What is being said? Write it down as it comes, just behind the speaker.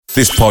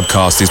This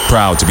podcast is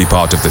proud to be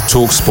part of the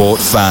TalkSport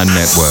Fan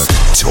Network.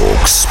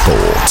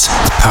 TalkSport.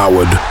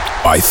 Powered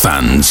by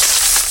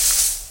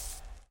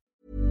fans.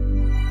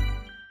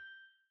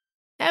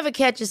 Ever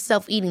catch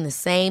yourself eating the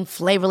same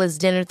flavorless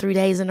dinner 3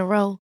 days in a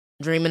row?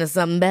 Dreaming of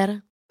something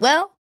better?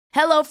 Well,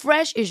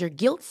 HelloFresh is your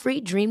guilt-free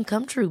dream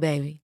come true,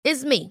 baby.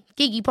 It's me,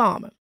 Keke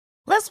Palmer.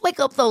 Let's wake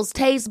up those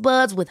taste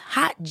buds with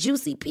hot,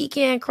 juicy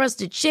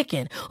pecan-crusted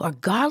chicken or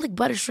garlic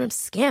butter shrimp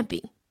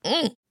scampi.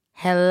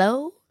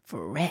 Hello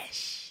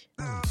Fresh.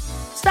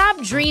 Stop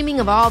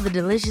dreaming of all the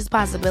delicious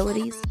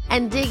possibilities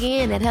and dig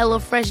in at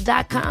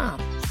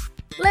HelloFresh.com.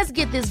 Let's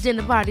get this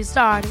dinner party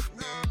started.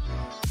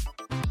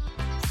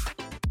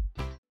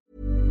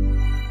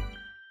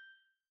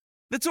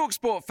 The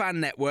TalkSport Fan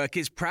Network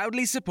is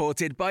proudly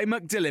supported by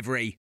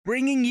McDelivery,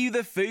 bringing you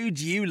the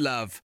food you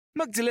love.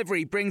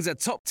 McDelivery brings a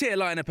top-tier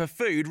lineup of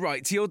food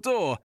right to your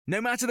door. No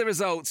matter the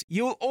result,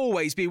 you'll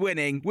always be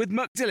winning with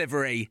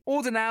McDelivery.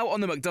 Order now on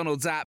the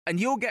McDonald's app and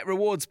you'll get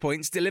rewards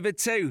points delivered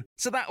too.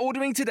 So that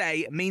ordering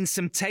today means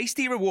some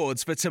tasty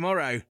rewards for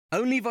tomorrow.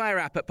 Only via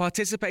app at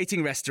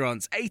participating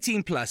restaurants.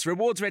 18 plus.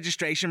 Rewards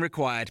registration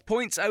required.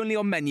 Points only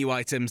on menu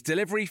items.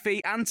 Delivery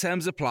fee and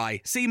terms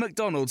apply. See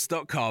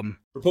mcdonalds.com.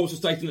 Reports are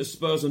stating that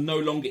Spurs are no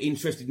longer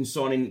interested in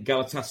signing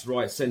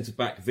Galatasaray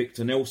centre-back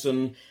Victor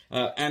Nelsson.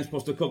 Ange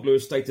Postecoglou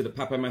has stated that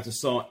Pape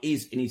Matar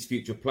is in his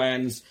future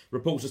plans.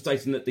 Reports are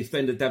stating that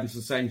defender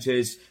Davinson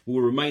Sanchez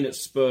will remain at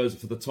Spurs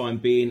for the time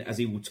being, as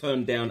he will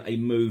turn down a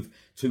move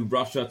to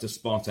Russia, to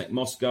Spartak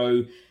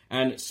Moscow.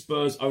 And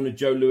Spurs owner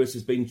Joe Lewis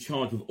has been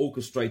charged with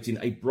orchestrating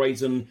a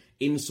brazen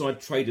inside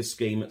trader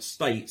scheme,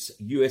 states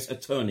US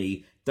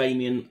Attorney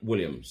Damian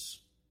Williams.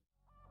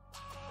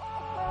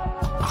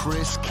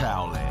 Chris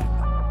Cowlin.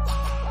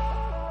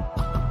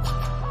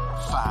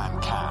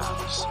 Fan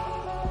cams.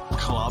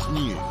 Club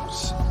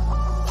news.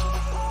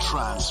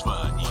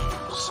 Transfer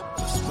news.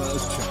 The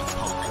Spurs Chat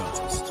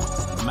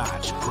podcast.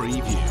 Match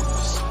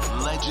previews.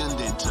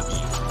 Legend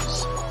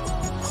interviews.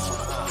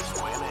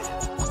 Spurs women.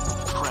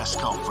 Press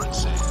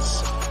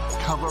conferences.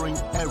 Covering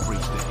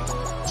everything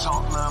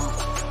Tottenham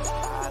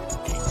and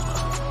England.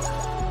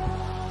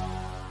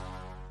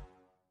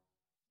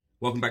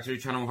 Welcome back to the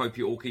channel. I hope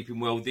you're all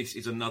keeping well. This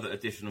is another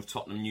edition of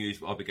Tottenham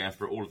News, where I'll be going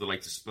through all of the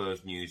latest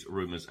Spurs news,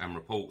 rumours and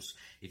reports.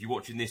 If you're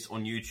watching this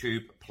on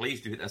YouTube, please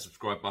do hit that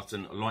subscribe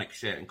button, like,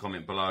 share and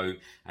comment below.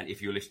 And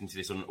if you're listening to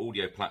this on an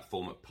audio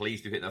platform,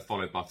 please do hit that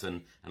follow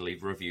button and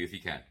leave a review if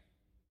you can.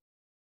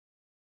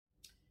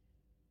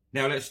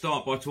 Now let's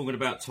start by talking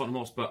about Tottenham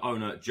Hotspur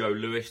owner Joe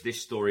Lewis.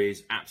 This story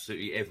is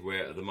absolutely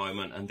everywhere at the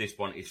moment, and this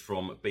one is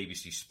from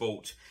BBC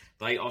Sport.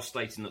 They are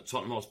stating that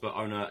Tottenham Hotspur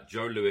owner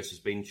Joe Lewis has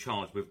been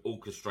charged with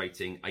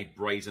orchestrating a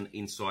brazen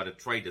insider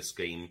trader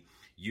scheme,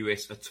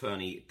 US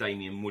Attorney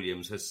Damian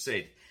Williams has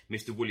said.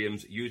 Mr.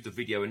 Williams used a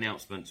video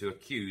announcement to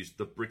accuse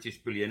the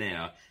British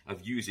billionaire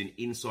of using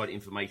inside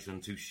information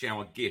to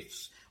shower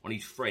gifts on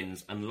his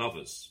friends and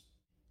lovers.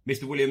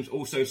 Mr. Williams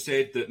also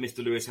said that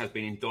Mr. Lewis has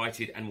been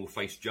indicted and will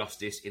face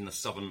justice in the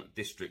Southern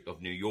District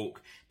of New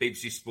York.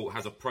 BBC Sport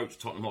has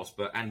approached Tottenham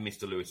Hotspur and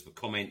Mr. Lewis for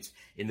comment.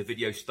 In the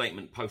video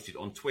statement posted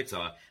on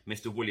Twitter,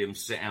 Mr. Williams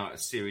set out a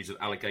series of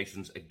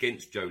allegations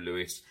against Joe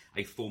Lewis.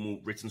 A formal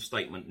written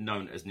statement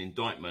known as an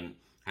indictment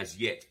has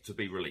yet to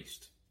be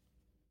released.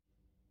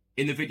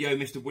 In the video,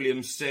 Mr.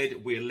 Williams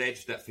said, "We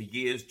allege that for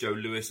years Joe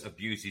Lewis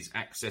abused his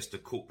access to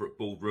corporate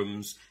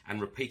boardrooms and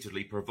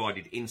repeatedly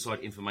provided inside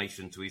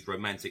information to his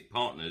romantic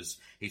partners,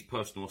 his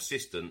personal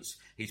assistants,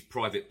 his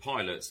private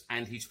pilots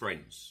and his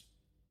friends."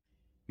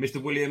 Mr.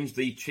 Williams,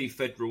 the Chief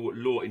Federal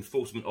Law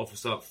Enforcement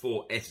Officer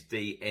for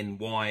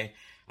SDNY,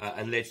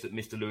 alleged that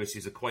Mr.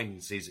 Lewis's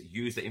acquaintances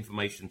used the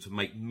information to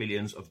make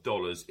millions of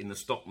dollars in the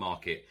stock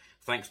market.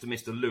 Thanks to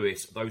Mr.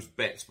 Lewis, those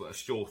bets were a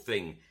sure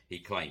thing, he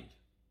claimed.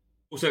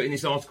 Also, in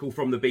this article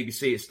from the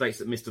BBC, it states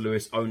that Mr.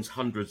 Lewis owns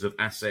hundreds of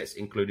assets,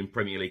 including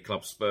Premier League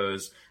club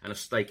Spurs and a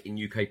stake in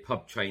UK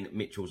pub chain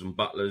Mitchells and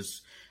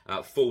Butlers.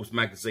 Forbes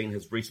magazine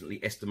has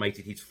recently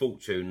estimated his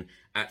fortune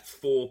at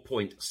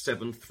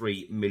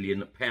 £4.73 million,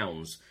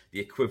 the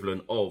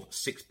equivalent of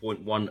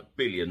 $6.1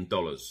 billion.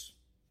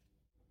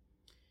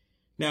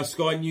 Now,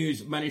 Sky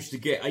News managed to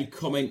get a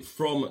comment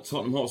from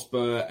Tottenham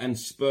Hotspur, and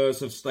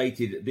Spurs have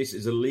stated this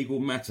is a legal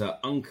matter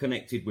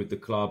unconnected with the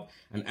club,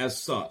 and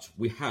as such,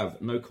 we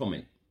have no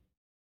comment.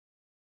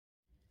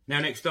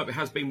 Now, next up, it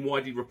has been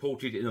widely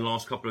reported in the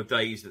last couple of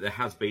days that there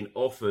has been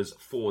offers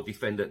for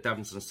defender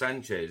Davinson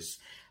Sanchez.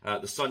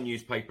 The Sun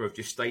newspaper have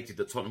just stated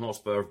that Tottenham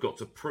Hotspur have got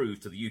to prove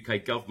to the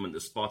UK government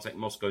that Spartak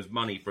Moscow's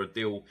money for a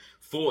deal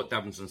for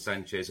Davinson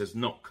Sanchez has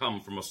not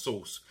come from a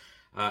source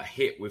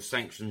hit with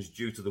sanctions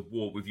due to the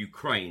war with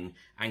Ukraine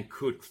and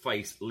could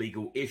face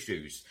legal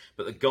issues.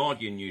 But the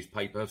Guardian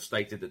newspaper have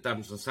stated that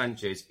Davinson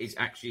Sanchez is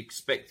actually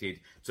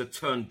expected to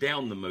turn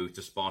down the move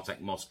to Spartak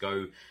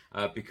Moscow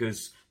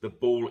because the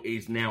ball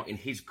is now in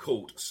his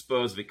court.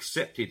 Spurs have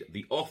accepted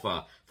the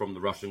offer from the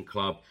Russian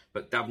club,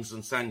 but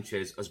Davinson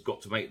Sanchez has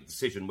got to make the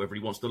decision whether he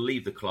wants to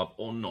leave the club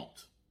or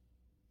not.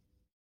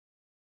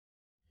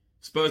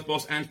 Spurs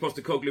boss Ange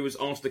Postecoglou was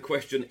asked the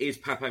question, is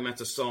Pape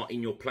Matar Sarr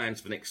in your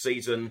plans for next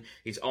season?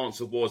 His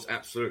answer was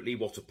absolutely.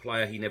 What a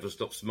player. He never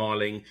stops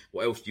smiling.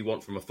 What else do you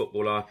want from a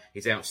footballer?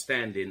 He's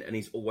outstanding and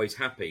he's always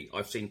happy.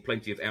 I've seen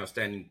plenty of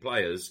outstanding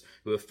players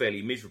who are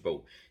fairly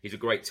miserable. He's a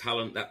great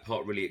talent. That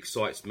part really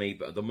excites me.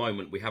 But at the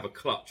moment, we have a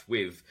clutch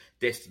with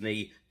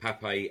Destiny,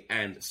 Pape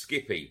and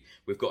Skippy.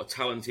 We've got a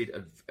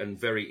talented and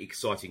very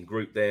exciting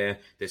group there.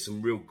 There's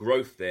some real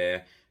growth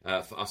there.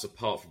 For us,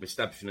 apart from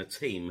establishing a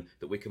team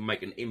that we can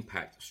make an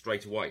impact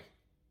straight away.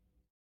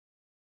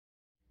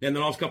 Now, in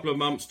the last couple of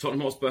months,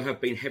 Tottenham Hotspur have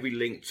been heavily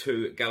linked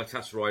to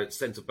Galatasaray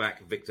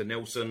centre-back Victor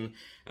Nelsson.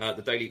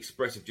 The Daily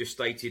Express have just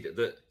stated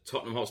that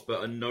Tottenham Hotspur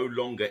are no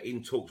longer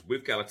in talks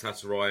with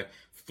Galatasaray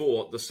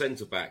for the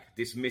centre-back,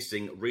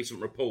 dismissing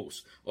recent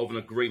reports of an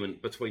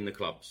agreement between the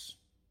clubs.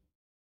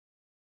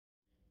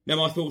 Now,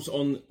 my thoughts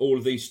on all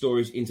of these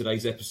stories in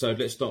today's episode.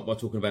 Let's start by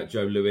talking about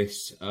Joe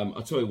Lewis.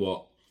 I'll tell you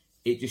what.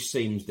 It just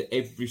seems that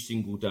every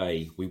single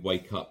day we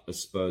wake up as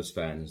Spurs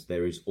fans,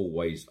 there is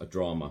always a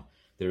drama.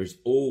 There is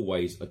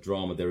always a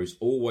drama. There is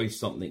always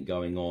something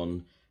going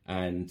on.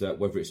 And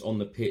whether it's on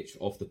the pitch,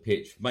 off the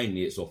pitch,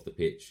 mainly it's off the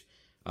pitch.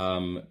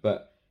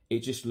 But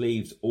it just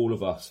leaves all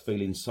of us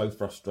feeling so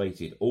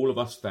frustrated. All of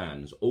us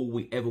fans, all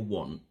we ever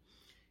want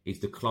is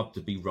the club to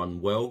be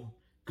run well,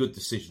 good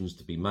decisions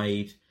to be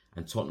made,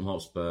 and Tottenham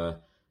Hotspur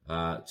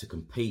to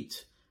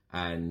compete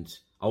and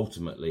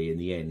ultimately, in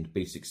the end,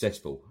 be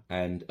successful.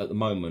 And at the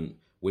moment,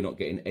 we're not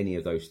getting any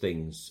of those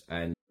things.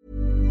 And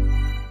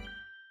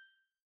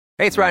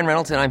hey, it's Ryan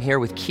Reynolds, and I'm here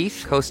with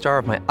Keith, co-star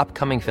of my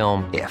upcoming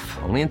film, If,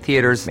 only in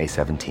theaters May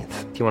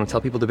 17th. Do you want to tell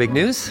people the big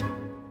news?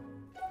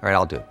 All right,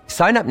 I'll do it.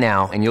 Sign up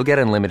now and you'll get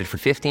unlimited for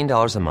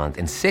 $15 a month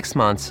and 6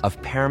 months of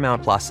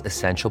Paramount Plus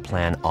Essential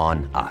Plan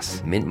on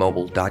us.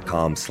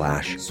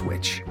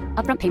 MintMobile.com/switch.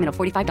 Upfront payment of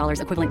 $45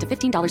 equivalent to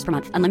 $15 per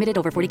month. Unlimited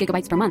over 40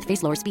 gigabytes per month.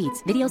 Face lower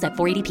speeds. Videos at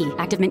 480p.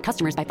 Active Mint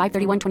customers by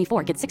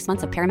 531.24 get 6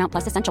 months of Paramount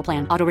Plus Essential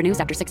Plan. Auto renews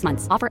after 6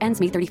 months. Offer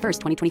ends May 31st,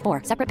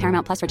 2024. Separate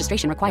Paramount Plus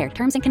registration required.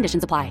 Terms and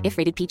conditions apply if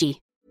rated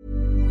PG.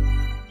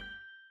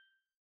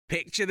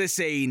 Picture the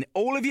scene.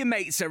 All of your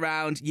mates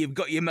around, you've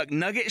got your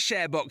McNugget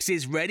share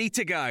boxes ready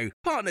to go.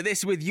 Partner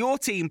this with your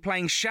team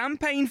playing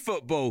champagne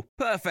football.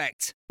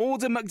 Perfect.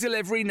 Order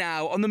McDelivery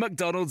now on the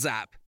McDonald's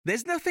app.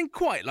 There's nothing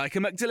quite like a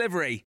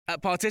McDelivery.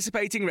 At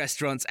participating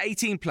restaurants,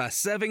 18 plus,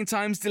 serving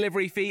times,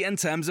 delivery fee and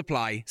terms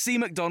apply. See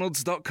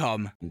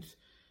mcdonalds.com.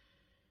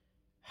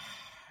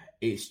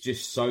 It's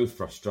just so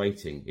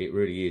frustrating. It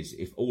really is.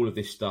 If all of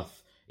this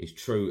stuff is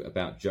true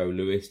about Joe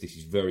Lewis, this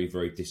is very,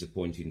 very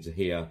disappointing to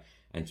hear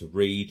and to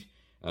read.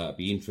 It'd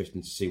be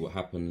interesting to see what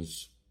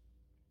happens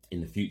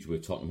in the future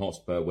with Tottenham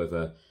Hotspur,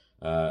 whether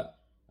a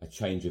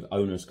change of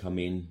owners come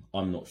in.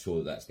 I'm not sure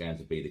that that's going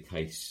to be the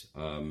case,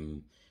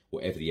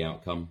 whatever the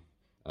outcome,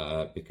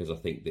 because I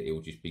think that it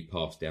will just be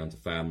passed down to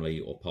family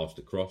or passed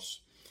across.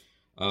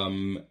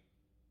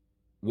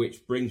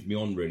 Which brings me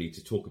on really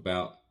to talk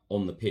about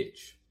on the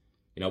pitch.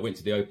 You know, I went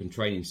to the open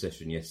training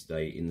session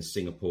yesterday in the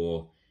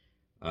Singapore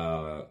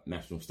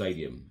National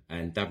Stadium,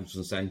 and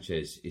Davinson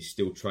Sanchez is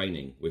still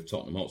training with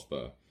Tottenham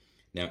Hotspur.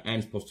 Now,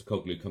 Ange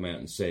Postecoglou come out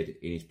and said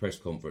in his press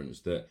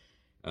conference that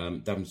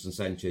Davinson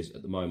Sanchez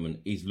at the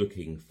moment is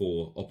looking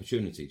for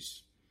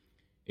opportunities.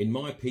 In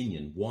my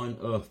opinion, why on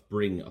earth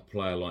bring a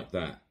player like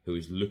that who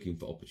is looking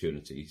for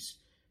opportunities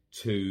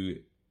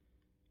to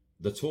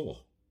the tour,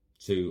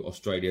 to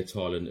Australia,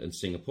 Thailand and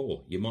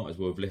Singapore? You might as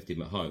well have left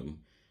him at home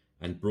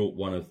and brought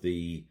one of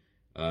the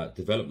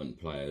development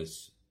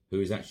players who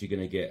is actually going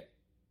to get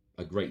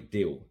a great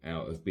deal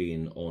out of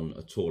being on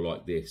a tour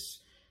like this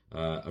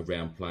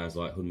around players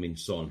like Heung-min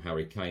Son,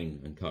 Harry Kane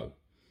and co.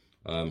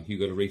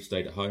 Hugo Lloris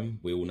stayed at home.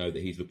 We all know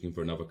that he's looking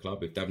for another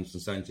club. If Davinson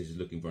Sanchez is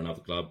looking for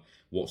another club,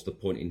 what's the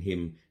point in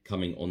him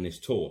coming on this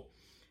tour?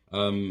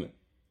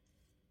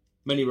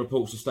 Many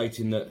reports are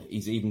stating that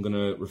he's even going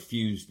to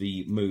refuse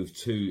the move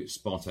to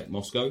Spartak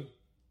Moscow.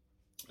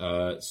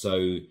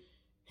 So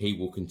he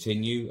will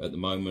continue at the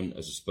moment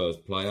as a Spurs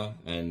player,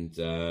 and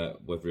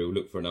whether he'll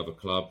look for another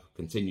club,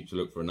 continue to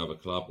look for another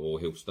club,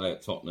 or he'll stay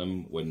at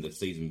Tottenham when the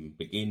season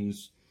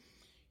begins,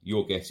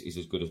 your guess is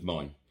as good as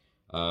mine.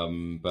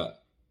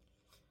 But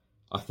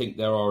I think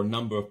there are a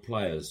number of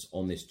players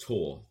on this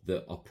tour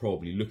that are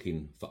probably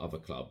looking for other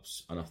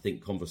clubs, and I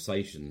think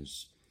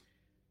conversations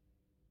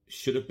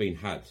should have been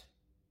had.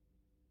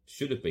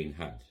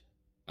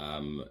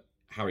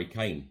 Harry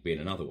Kane being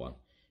another one.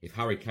 If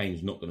Harry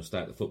Kane's not going to stay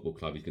at the football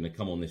club, he's going to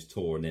come on this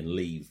tour and then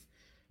leave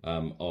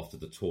after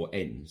the tour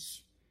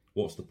ends.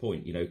 What's the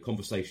point? You know,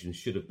 conversations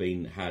should have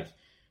been had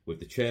with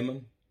the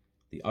chairman,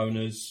 the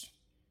owners,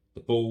 the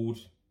board,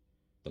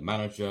 the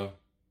manager,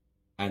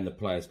 and the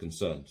players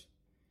concerned.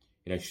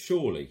 You know,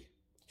 surely,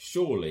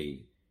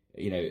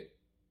 you know,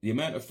 the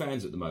amount of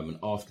fans at the moment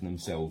asking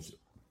themselves,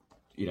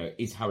 you know,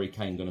 is Harry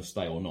Kane going to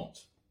stay or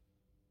not?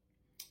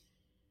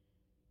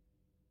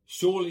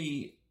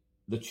 Surely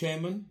the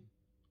chairman,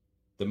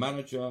 the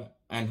manager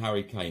and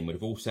Harry Kane would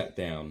have all sat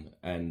down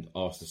and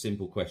asked a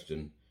simple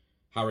question.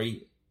 Harry,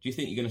 do you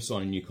think you're going to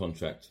sign a new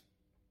contract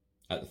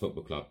at the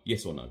football club?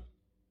 Yes or no?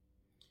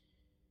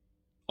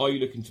 Are you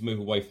looking to move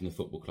away from the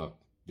football club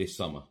this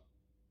summer?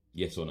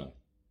 Yes or no?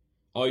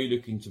 Are you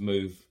looking to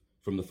move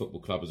from the football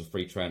club as a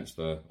free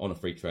transfer,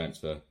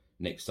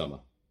 next summer?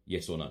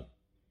 Yes or no?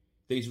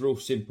 These are all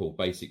simple,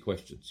 basic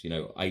questions.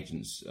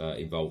 Agents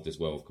involved as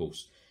well, of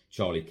course.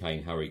 Charlie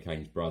Kane, Harry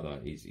Kane's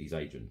brother, is his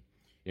agent.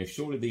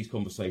 Surely these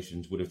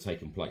conversations would have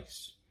taken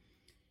place.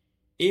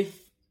 If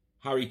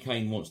Harry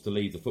Kane wants to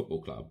leave the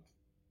football club,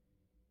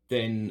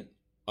 then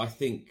I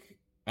think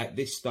at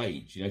this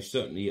stage,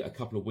 certainly a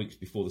couple of weeks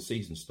before the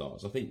season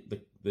starts, I think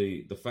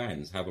the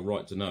fans have a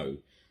right to know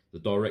the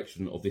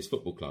direction of this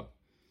football club,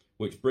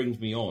 which brings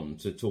me on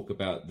to talk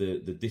about the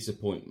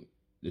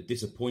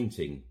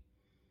disappointing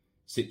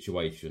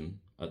situation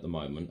at the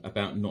moment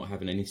about not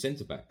having any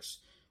centre-backs.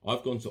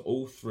 I've gone to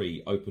all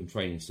 3 open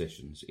training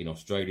sessions in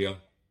Australia,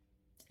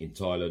 in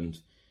Thailand,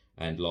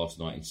 and last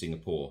night in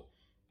Singapore.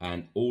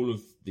 And all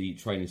of the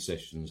training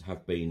sessions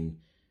have been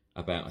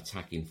about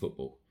attacking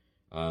football.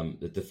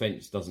 The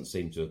defence doesn't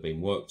seem to have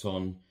been worked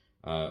on.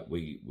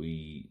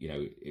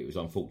 It was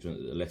unfortunate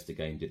that the Leicester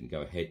game didn't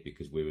go ahead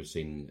because we were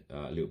seeing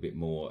a little bit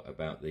more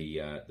about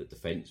the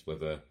defence,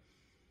 whether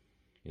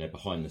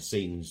behind the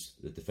scenes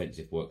the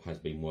defensive work has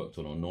been worked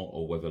on or not,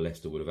 or whether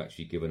Leicester would have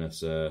actually given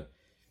us a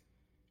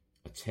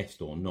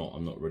test or not.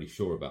 I'm not really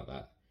sure about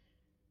that.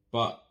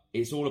 But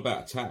it's all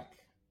about attack,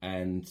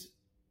 and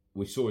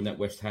we saw in that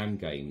West Ham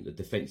game the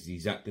defence is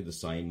exactly the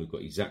same. We've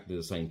got exactly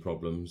the same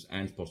problems.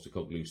 And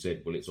Postecoglou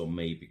said, well, it's on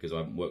me because I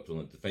haven't worked on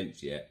the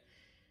defence yet.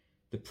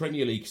 The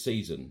Premier League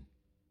season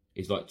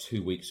is like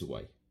 2 weeks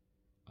away,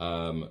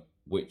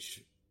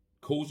 which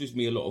causes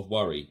me a lot of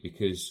worry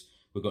because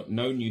we've got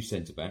no new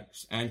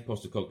centre-backs. And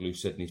Postecoglou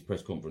said in his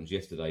press conference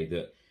yesterday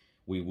that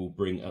we will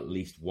bring at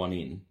least one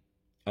in.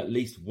 At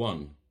least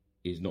one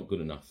is not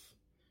good enough.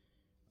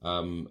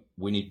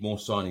 We need more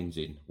signings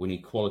in. We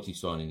need quality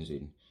signings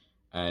in.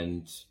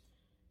 And,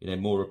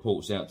 more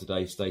reports out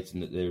today stating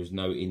that there is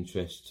no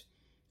interest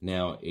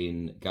now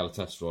in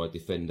Galatasaray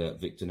defender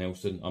Victor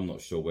Nelsson. I'm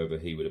not sure whether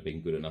he would have been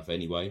good enough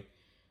anyway.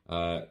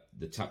 The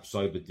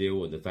Tapsoba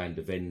deal and the Van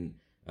de Ven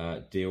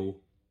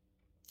deal,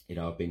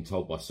 I've been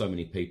told by so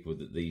many people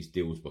that these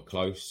deals were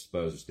close.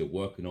 Spurs are still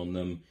working on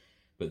them,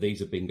 but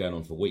these have been going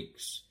on for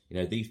weeks.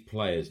 These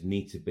players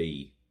need to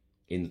be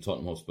in the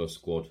Tottenham Hotspur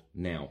squad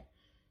now,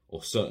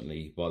 or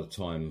certainly by the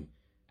time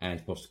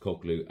Ange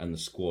Postecoglou and the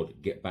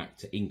squad get back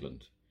to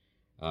England.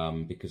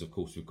 Because, of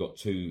course, we've got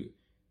 2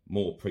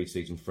 more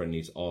pre-season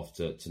friendlies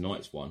after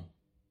tonight's one.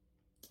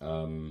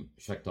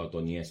 Shakhtar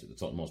Donetsk at the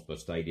Tottenham Hotspur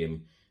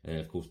Stadium, and then,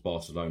 of course,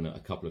 Barcelona a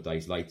couple of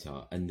days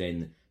later. And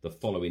then the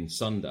following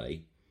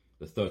Sunday,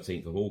 the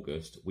 13th of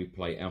August, we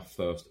play our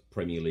first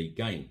Premier League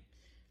game,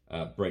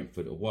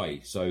 Brentford away.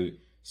 So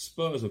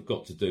Spurs have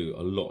got to do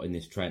a lot in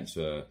this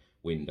transfer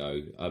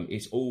window.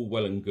 It's all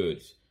well and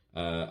good.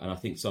 And I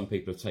think some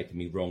people have taken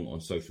me wrong on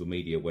social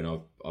media when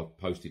I've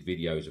posted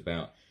videos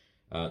about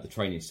the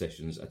training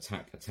sessions,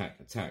 attack.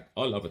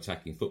 I love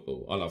attacking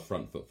football. I love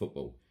front foot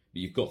football.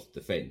 But you've got to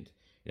defend.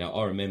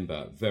 I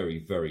remember very,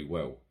 very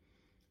well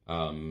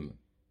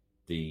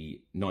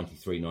the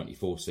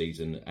 93-94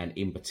 season, and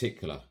in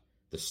particular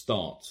the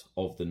start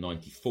of the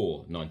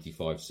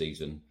 94-95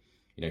 season.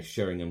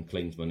 Sheringham,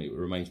 Klinsmann, it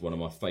remains one of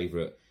my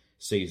favourite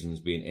seasons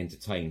being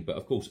entertained. But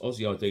of course,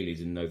 Ozzy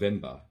Ardiles in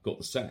November got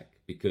the sack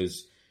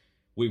because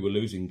we were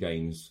losing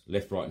games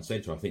left, right and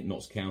centre. I think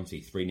Notts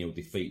County 3-0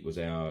 defeat was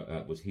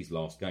his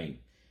last game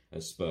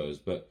as Spurs.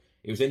 But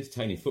it was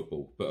entertaining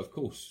football. But of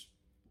course,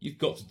 you've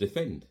got to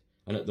defend.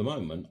 And at the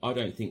moment, I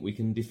don't think we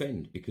can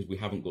defend because we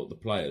haven't got the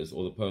players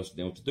or the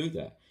personnel to do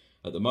that.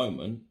 At the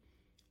moment,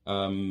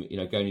 going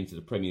into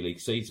the Premier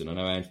League season, I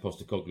know Ange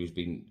Postecoglou's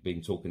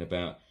been talking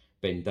about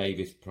Ben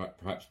Davies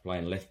perhaps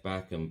playing left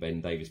back and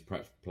Ben Davies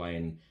perhaps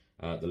playing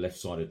the left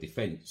side of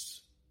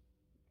defence.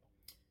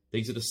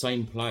 These are the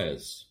same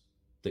players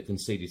that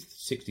conceded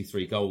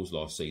 63 goals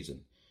last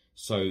season.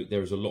 So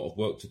there is a lot of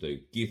work to do.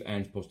 Give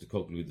Ange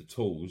Postecoglou the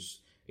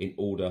tools in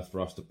order for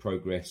us to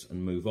progress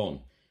and move on.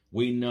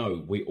 We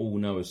all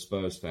know as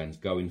Spurs fans,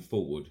 going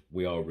forward,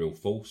 we are a real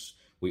force.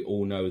 We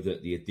all know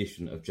that the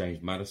addition of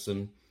James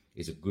Maddison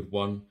is a good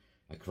one,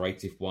 a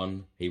creative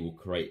one. He will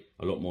create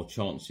a lot more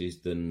chances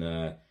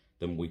than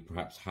we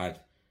perhaps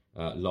had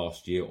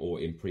last year or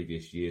in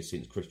previous years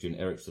since Christian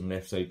Eriksen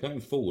left. So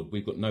going forward,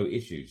 we've got no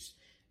issues.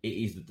 It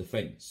is the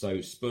defence.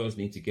 So Spurs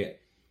need to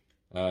get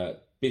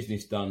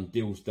business done,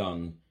 deals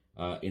done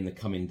in the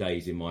coming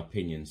days, in my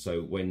opinion.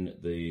 So when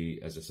the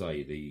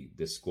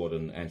squad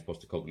and Ange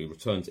Postecoglou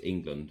return to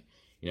England,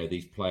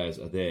 these players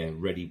are there,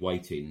 ready,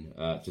 waiting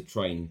to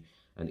train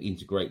and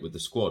integrate with the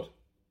squad.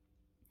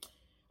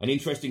 An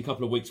interesting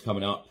couple of weeks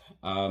coming up.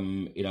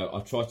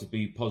 I try to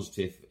be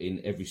positive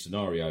in every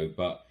scenario,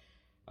 but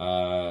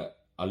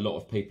a lot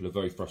of people are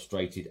very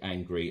frustrated,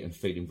 angry, and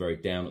feeling very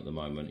down at the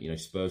moment.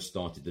 Spurs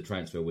started the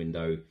transfer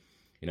window,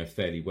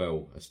 fairly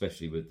well,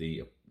 especially with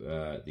the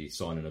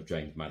signing of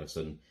James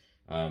Maddison.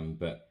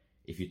 But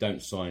if you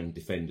don't sign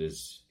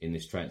defenders in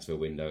this transfer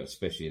window,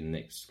 especially in the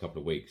next couple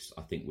of weeks,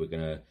 I think we're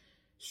going to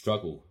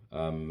struggle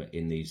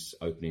in these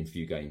opening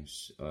few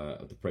games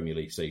of the Premier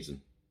League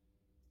season.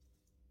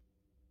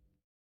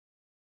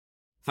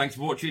 Thanks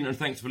for watching and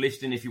thanks for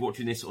listening. If you're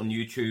watching this on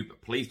YouTube,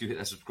 please do hit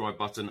that subscribe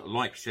button,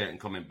 like, share and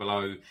comment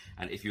below.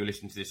 And if you're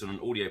listening to this on an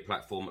audio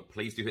platform,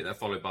 please do hit that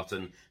follow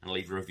button and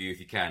leave a review if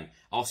you can.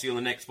 I'll see you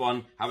on the next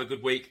one. Have a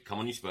good week. Come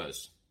on, you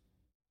Spurs.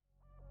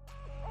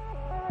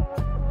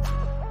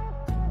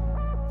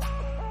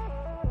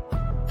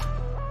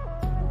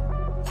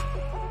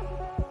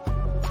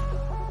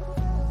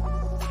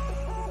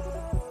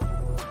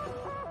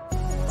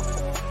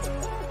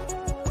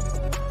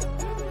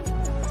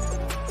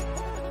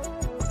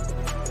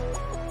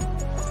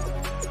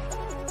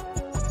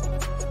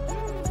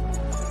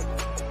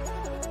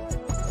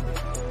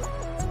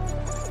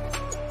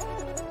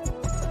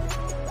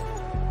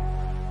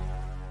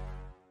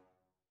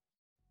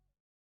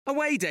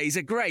 Away days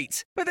are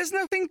great, but there's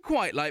nothing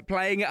quite like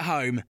playing at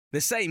home.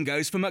 The same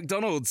goes for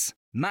McDonald's.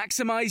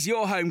 Maximise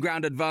your home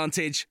ground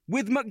advantage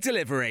with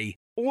McDelivery.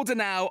 Order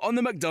now on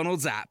the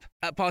McDonald's app.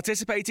 At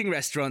participating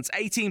restaurants,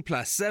 18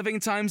 plus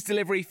serving times,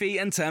 delivery fee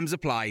and terms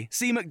apply.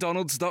 See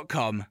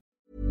mcdonalds.com.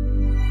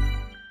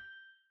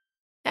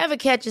 Ever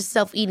catch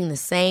yourself eating the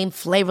same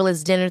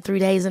flavorless dinner 3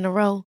 days in a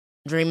row?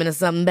 Dreaming of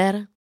something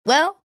better?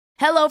 Well,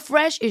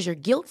 HelloFresh is your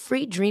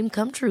guilt-free dream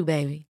come true,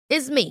 baby.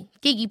 It's me,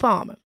 Keke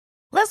Palmer.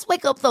 Let's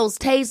wake up those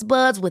taste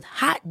buds with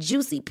hot,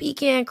 juicy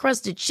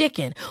pecan-crusted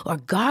chicken or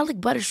garlic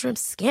butter shrimp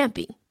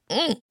scampi.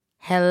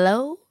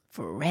 Hello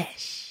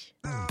Fresh.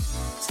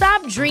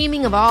 Stop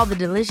dreaming of all the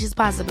delicious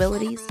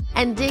possibilities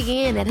and dig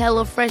in at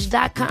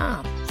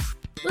HelloFresh.com.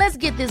 Let's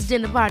get this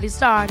dinner party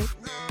started.